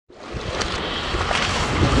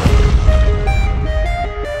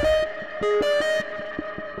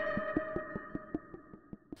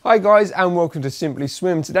Hi guys and welcome to Simply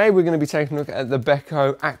Swim. Today we're going to be taking a look at the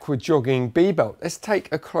Beco Aqua Jogging BEbelt. Let's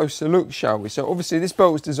take a closer look, shall we? So obviously this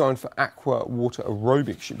belt was designed for aqua water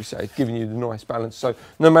aerobics, should we say, giving you the nice balance. So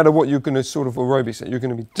no matter what you're going to sort of aerobics that you're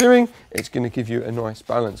going to be doing, it's going to give you a nice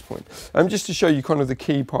balance point. Just to show you kind of the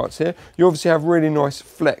key parts here, you obviously have really nice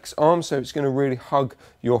flex arms, so it's going to really hug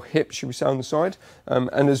your hip, should we say, on the side, and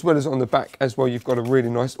as well as on the back as well, you've got a really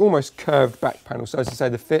nice, almost curved back panel. So as I say,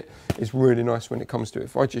 the fit is really nice when it comes to it.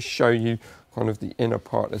 If I just show you kind of the inner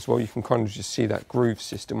part as well, you can kind of just see that groove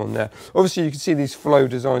system on there. Obviously you can see these flow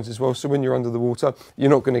designs as well, so when you're under the water you're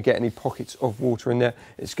not going to get any pockets of water in there,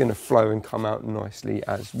 it's going to flow and come out nicely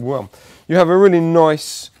as well. You have a really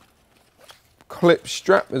nice clip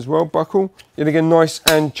strap as well, buckle, yet again nice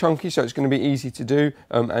and chunky, so it's going to be easy to do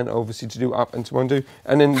and obviously to do up and to undo,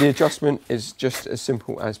 and then the adjustment is just as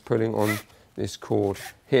simple as pulling on this cord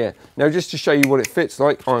here. Now just to show you what it fits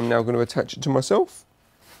like, I'm now going to attach it to myself.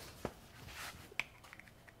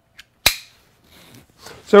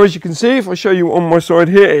 So as you can see, if I show you on my side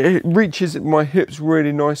here, it reaches my hips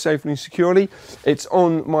really nice, safely and securely. It's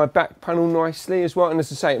on my back panel nicely as well, and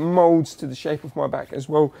as I say, it moulds to the shape of my back as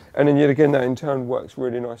well, and then yet again that in turn works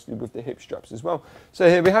really nicely with the hip straps as well. So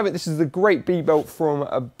here we have it. This is the great BEbelt from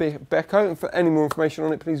Beco, and for any more information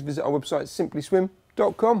on it, please visit our website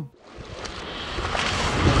simplyswim.com.